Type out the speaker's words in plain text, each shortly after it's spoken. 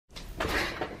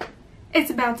It's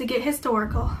about to get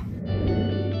historical.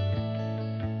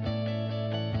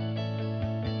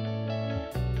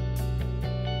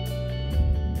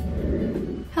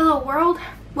 Hello world,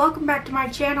 welcome back to my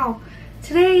channel.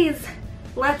 Today's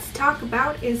Let's Talk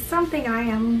About is something I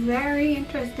am very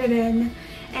interested in,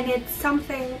 and it's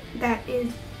something that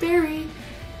is very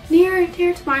near and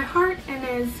dear to my heart, and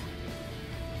as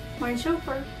my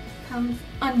chauffeur comes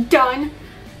undone,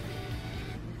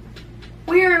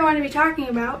 we are going to be talking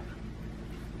about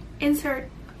insert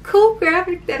cool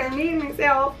graphic that I made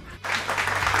myself.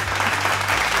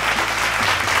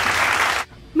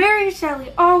 Mary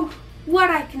Shelley. Oh, what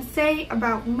I can say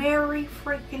about Mary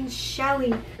freaking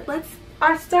Shelley. Let's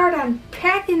start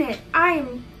unpacking it. I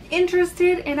am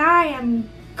interested and I am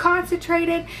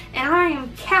concentrated and I am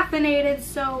caffeinated,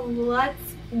 so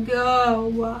let's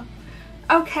go.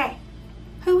 Okay,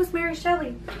 who was Mary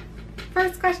Shelley?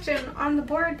 First question on the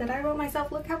board that I wrote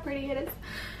myself. Look how pretty it is.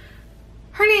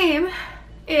 Her name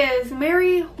is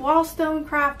Mary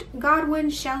Wollstonecraft Godwin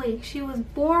Shelley. She was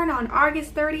born on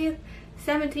August 30th,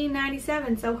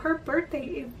 1797, so her birthday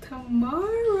is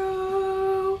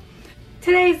tomorrow.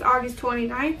 Today's August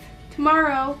 29th.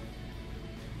 Tomorrow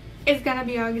is gonna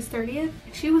be August 30th.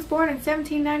 She was born in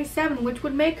 1797, which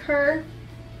would make her,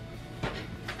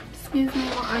 excuse me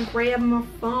while I grab my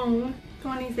phone,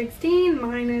 2016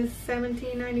 minus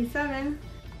 1797,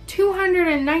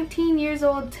 219 years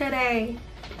old today.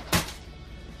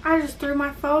 I just threw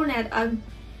my phone at a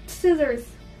scissors.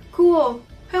 Cool.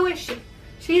 Who is she?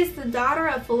 She is the daughter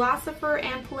of philosopher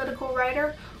and political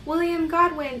writer William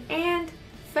Godwin and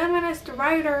feminist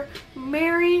writer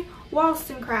Mary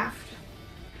Wollstonecraft.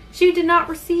 She did not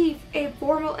receive a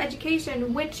formal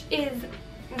education, which is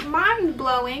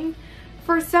mind-blowing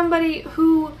for somebody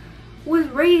who was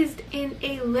raised in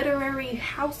a literary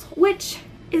household, which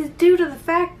is due to the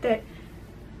fact that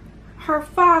her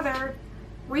father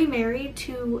remarried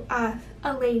to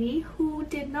a lady who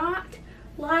did not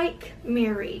like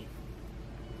Mary.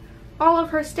 All of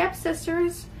her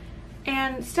stepsisters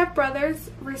and stepbrothers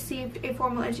received a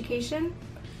formal education.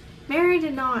 Mary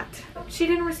did not. She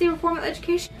didn't receive a formal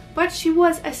education, but she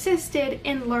was assisted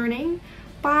in learning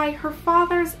by her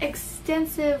father's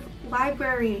extensive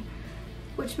library,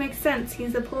 which makes sense.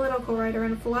 He's a political writer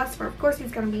and a philosopher. Of course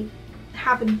he's going to be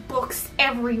having books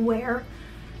everywhere.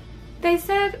 They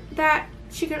said that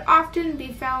she could often be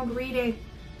found reading.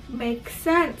 Makes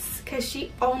sense, because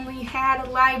she only had a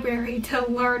library to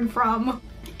learn from.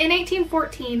 In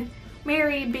 1814,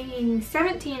 Mary, being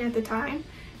 17 at the time,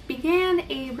 began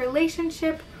a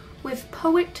relationship with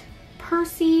poet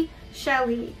Percy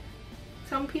Shelley.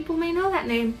 Some people may know that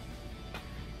name.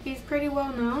 He's pretty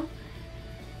well known.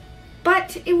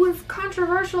 But it was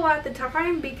controversial at the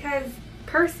time because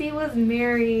Percy was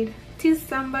married to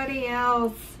somebody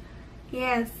else.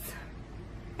 Yes.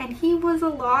 And he was a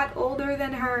lot older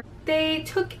than her. They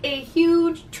took a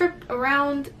huge trip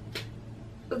around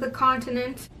the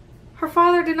continent. Her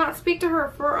father did not speak to her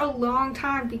for a long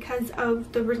time because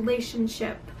of the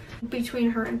relationship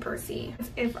between her and Percy.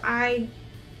 If I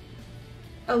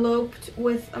eloped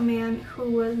with a man who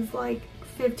was like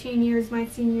 15 years my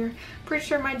senior, pretty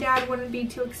sure my dad wouldn't be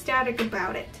too ecstatic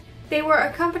about it. They were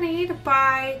accompanied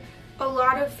by a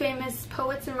lot of famous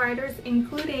poets and writers,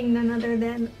 including none other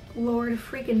than Lord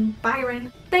freaking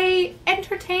Byron. They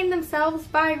entertained themselves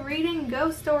by reading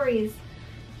ghost stories.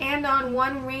 And on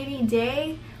one rainy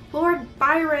day, Lord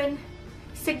Byron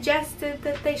suggested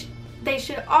that they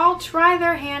should all try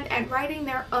their hand at writing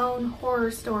their own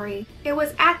horror story. It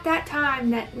was at that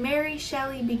time that Mary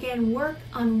Shelley began work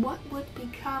on what would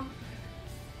become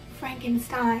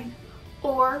Frankenstein,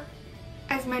 or,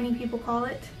 as many people call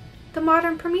it, the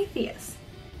modern Prometheus.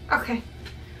 Okay,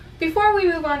 before we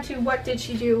move on to what did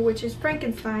she do, which is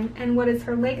Frankenstein, and what is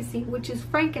her legacy, which is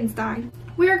Frankenstein,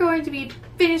 we are going to be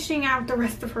finishing out the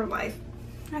rest of her life.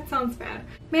 That sounds bad.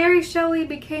 Mary Shelley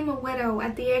became a widow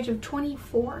at the age of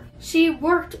 24. She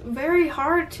worked very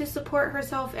hard to support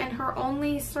herself and her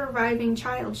only surviving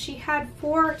child. She had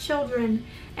 4 children,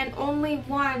 and only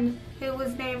one, who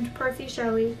was named Percy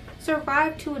Shelley,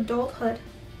 survived to adulthood.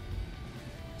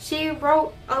 She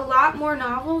wrote a lot more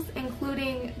novels,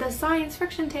 including the science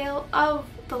fiction tale of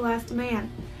The Last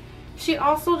Man. She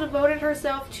also devoted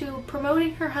herself to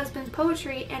promoting her husband's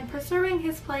poetry and preserving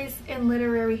his place in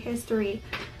literary history.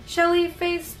 Shelley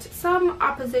faced some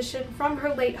opposition from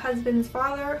her late husband's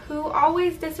father, who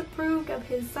always disapproved of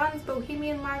his son's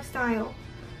bohemian lifestyle.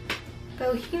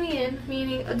 Bohemian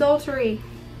meaning adultery,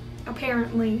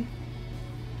 apparently.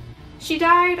 She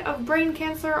died of brain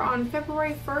cancer on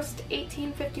February 1st,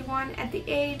 1851 at the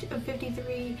age of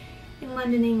 53 in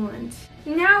London, England.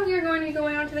 Now we are going to be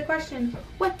going on to the question,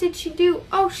 what did she do?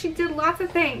 Oh, she did lots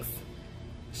of things.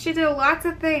 She did lots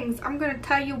of things. I'm going to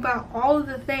tell you about all of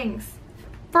the things.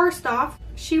 First off,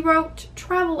 she wrote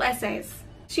travel essays.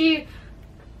 She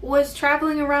was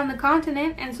traveling around the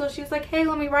continent, and so she was like, hey,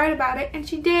 let me write about it, and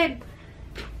she did.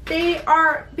 They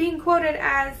are being quoted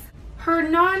as her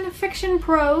non-fiction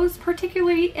prose,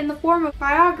 particularly in the form of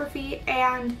biography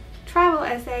and travel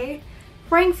essay,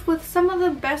 ranks with some of the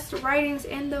best writings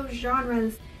in those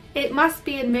genres. It must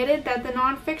be admitted that the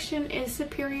non-fiction is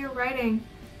superior writing.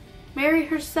 Mary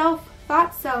herself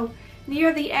thought so.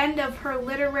 Near the end of her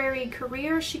literary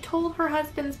career, she told her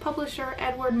husband's publisher,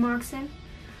 Edward Moxon,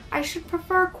 I should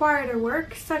prefer quieter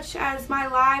work, such as my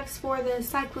lives for the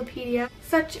Cyclopedia,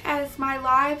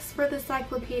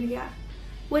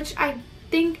 which I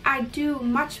think I do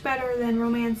much better than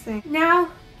romancing.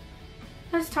 Now,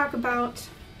 let's talk about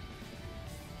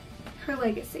her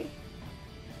legacy.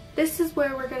 This is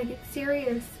where we're going to get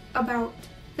serious about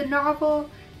the novel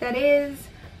that is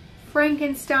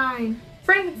Frankenstein.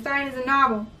 Frankenstein is a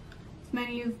novel, as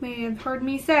many of you may have heard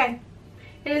me say.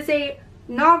 It is a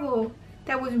novel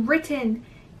that was written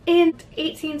in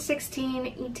 1816,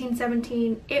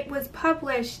 1817. It was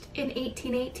published in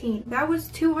 1818. That was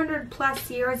 200 plus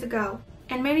years ago.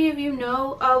 And many of you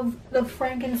know of the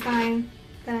Frankenstein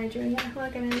that I drew. Yeah,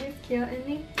 look at it, it's cute, isn't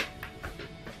he?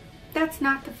 That's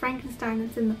not the Frankenstein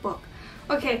that's in the book.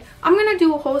 Okay, I'm gonna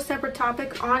do a whole separate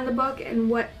topic on the book and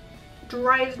what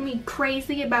drives me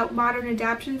crazy about modern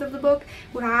adaptations of the book,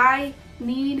 what I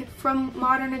need from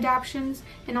modern adaptations,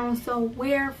 and also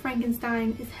where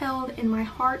Frankenstein is held in my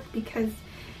heart because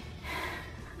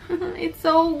it's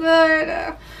so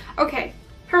good. Okay,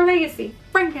 her legacy,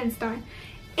 Frankenstein.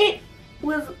 It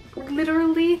was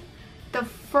literally the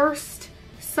first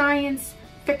science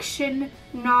fiction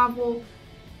novel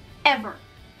ever.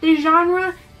 The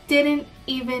genre didn't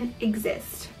even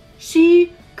exist.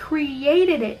 She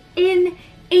created it in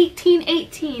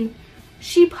 1818.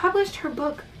 She published her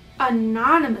book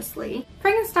anonymously.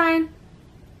 Frankenstein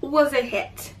was a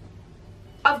hit.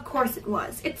 Of course it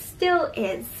was. It still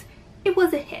is. It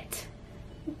was a hit.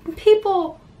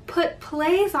 People put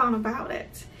plays on about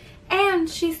it. And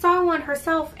she saw one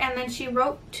herself, and then she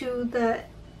wrote to the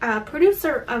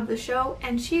producer of the show,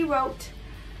 and she wrote,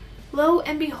 lo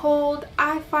and behold,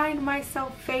 I find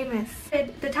myself famous.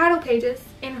 The title pages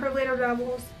in her later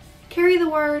novels carry the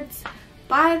words,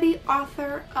 by the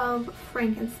author of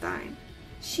Frankenstein.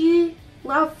 She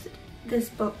loved this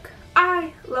book.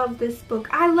 I love this book.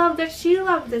 I love that she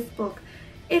loved this book.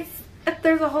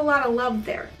 There's a whole lot of love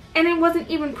there. And it wasn't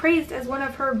even praised as one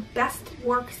of her best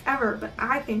works ever, but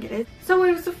I think it is. So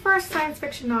it was the first science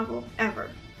fiction novel ever.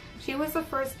 She was the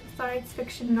first science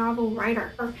fiction novel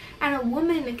writer, and a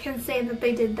woman can say that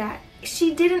they did that.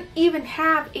 She didn't even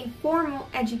have a formal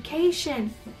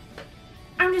education.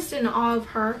 I'm just in awe of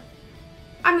her.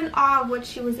 I'm in awe of what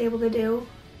she was able to do.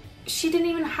 She didn't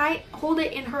even hold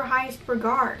it in her highest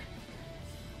regard.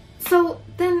 So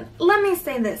then let me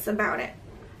say this about it.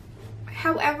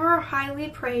 However highly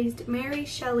praised Mary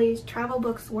Shelley's travel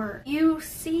books were, you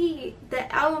see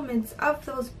the elements of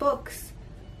those books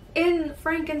in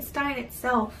Frankenstein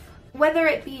itself. Whether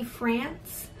it be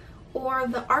France or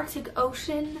the Arctic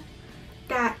Ocean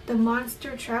that the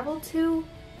monster traveled to,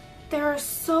 there is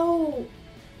so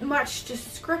much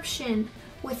description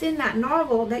within that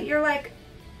novel that you're like,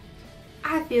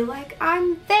 I feel like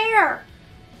I'm there.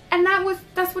 And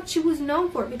that's what she was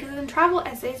known for, because in travel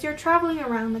essays, you're traveling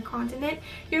around the continent.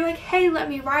 You're like, hey, let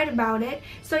me write about it.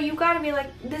 So you gotta be like,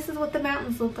 this is what the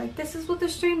mountains look like. This is what the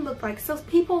stream looked like. So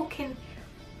people can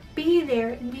be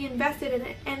there and be invested in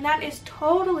it. And that is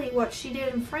totally what she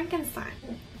did in Frankenstein.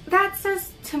 That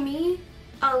says to me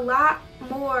a lot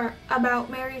more about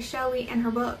Mary Shelley and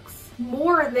her books.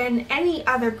 More than any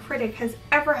other critic has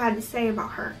ever had to say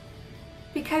about her.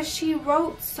 Because she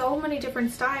wrote so many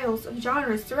different styles of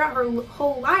genres throughout her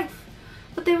whole life.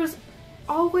 But there was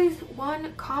always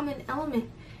one common element,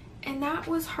 and that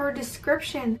was her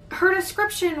description. Her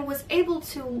description was able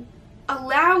to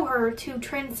allow her to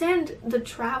transcend the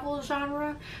travel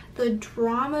genre, the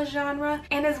drama genre,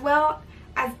 and as well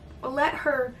as let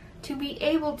her to be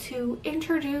able to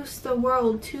introduce the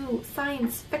world to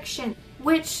science fiction,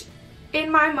 which in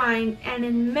my mind and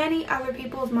in many other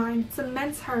people's minds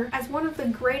cements her as one of the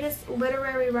greatest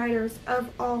literary writers of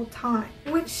all time.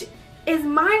 Which is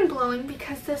mind-blowing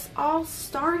because this all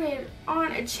started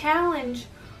on a challenge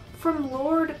from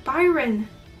Lord Byron.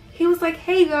 He was like,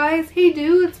 hey guys, hey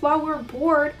dudes, while we're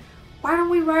bored, why don't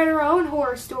we write our own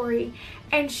horror story?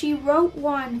 And she wrote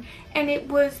one, and it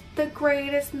was the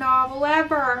greatest novel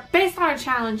ever. Based on a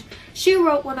challenge, she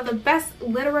wrote one of the best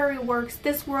literary works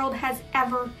this world has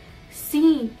ever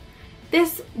seen.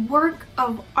 This work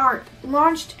of art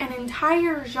launched an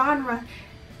entire genre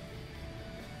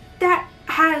that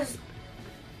has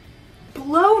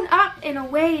blown up in a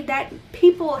way that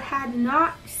people had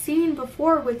not seen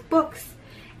before with books.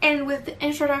 And with the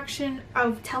introduction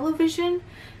of television,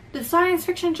 the science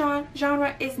fiction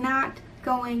genre is not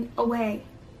going away,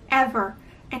 ever.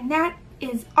 And that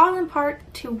is all in part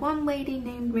to one lady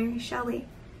named Mary Shelley.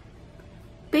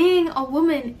 Being a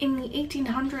woman in the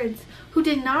 1800s who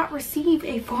did not receive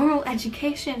a formal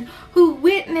education, who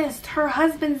witnessed her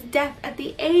husband's death at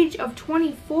the age of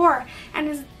 24,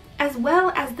 and as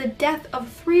well as the death of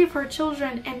 3 of her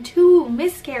children and 2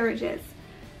 miscarriages,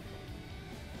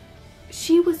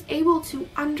 she was able to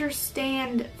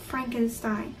understand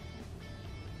Frankenstein.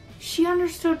 She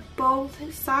understood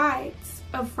both sides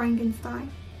of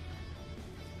Frankenstein.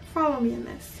 Follow me in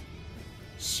this.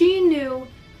 She knew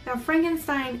that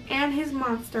Frankenstein and his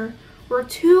monster were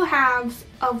 2 halves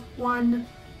of one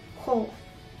whole.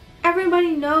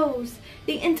 Everybody knows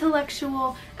the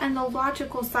intellectual and the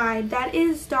logical side that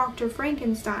is Dr.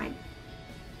 Frankenstein,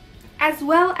 as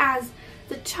well as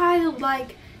the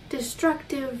childlike,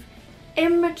 destructive,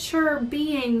 immature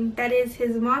being that is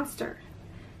his monster.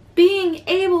 Being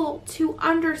able to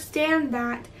understand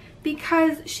that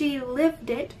because she lived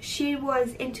it, she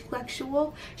was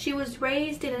intellectual, she was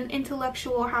raised in an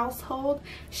intellectual household,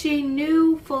 she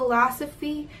knew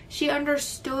philosophy, she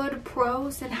understood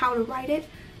prose and how to write it,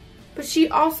 but she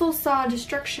also saw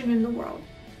destruction in the world.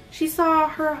 She saw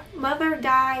her mother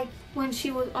die when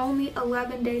she was only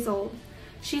 11 days old.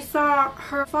 She saw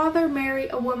her father marry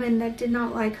a woman that did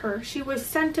not like her. She was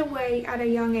sent away at a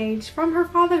young age from her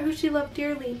father, who she loved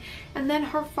dearly, and then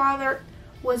her father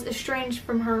was estranged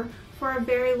from her for a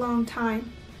very long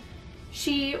time.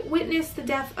 She witnessed the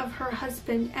death of her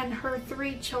husband and her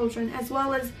 3 children, as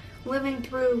well as living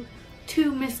through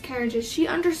 2 miscarriages. She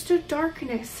understood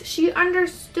darkness. She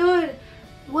understood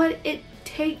what it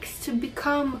takes to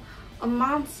become a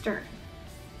monster.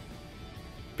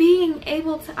 Being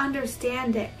able to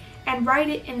understand it and write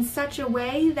it in such a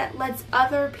way that lets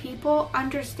other people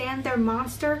understand their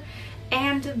monster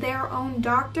and their own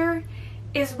doctor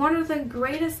is one of the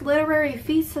greatest literary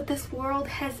feats that this world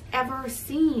has ever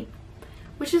seen,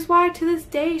 which is why to this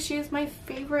day she is my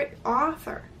favorite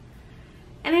author.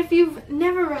 And if you've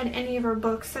never read any of her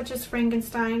books, such as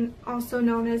Frankenstein, also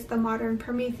known as The Modern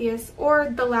Prometheus,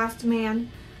 or The Last Man,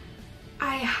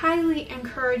 I highly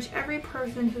encourage every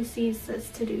person who sees this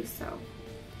to do so.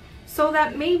 So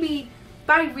that maybe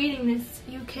by reading this,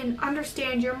 you can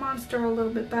understand your monster a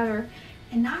little bit better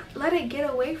and not let it get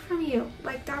away from you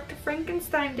like Dr.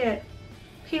 Frankenstein did.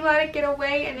 He let it get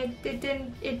away and it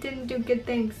didn't do good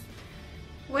things,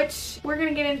 which we're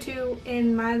gonna get into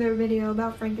in my other video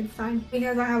about Frankenstein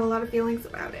because I have a lot of feelings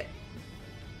about it.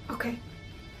 Okay.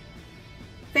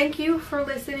 Thank you for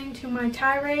listening to my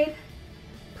tirade.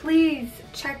 Please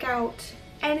check out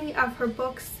any of her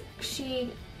books.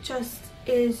 She just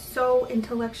is so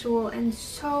intellectual and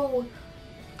so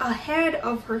ahead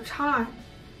of her time.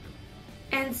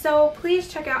 And so please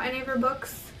check out any of her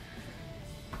books.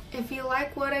 If you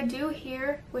like what I do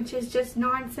here, which is just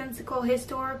nonsensical,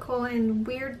 historical, and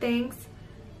weird things,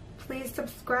 please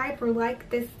subscribe or like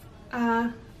this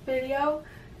video.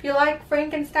 If you like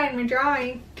Frankenstein, my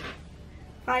drawing,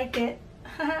 like it.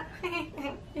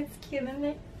 It's cute, isn't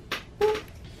it?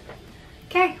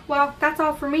 Okay, well, that's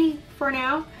all for me for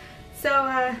now.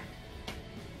 So,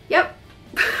 yep.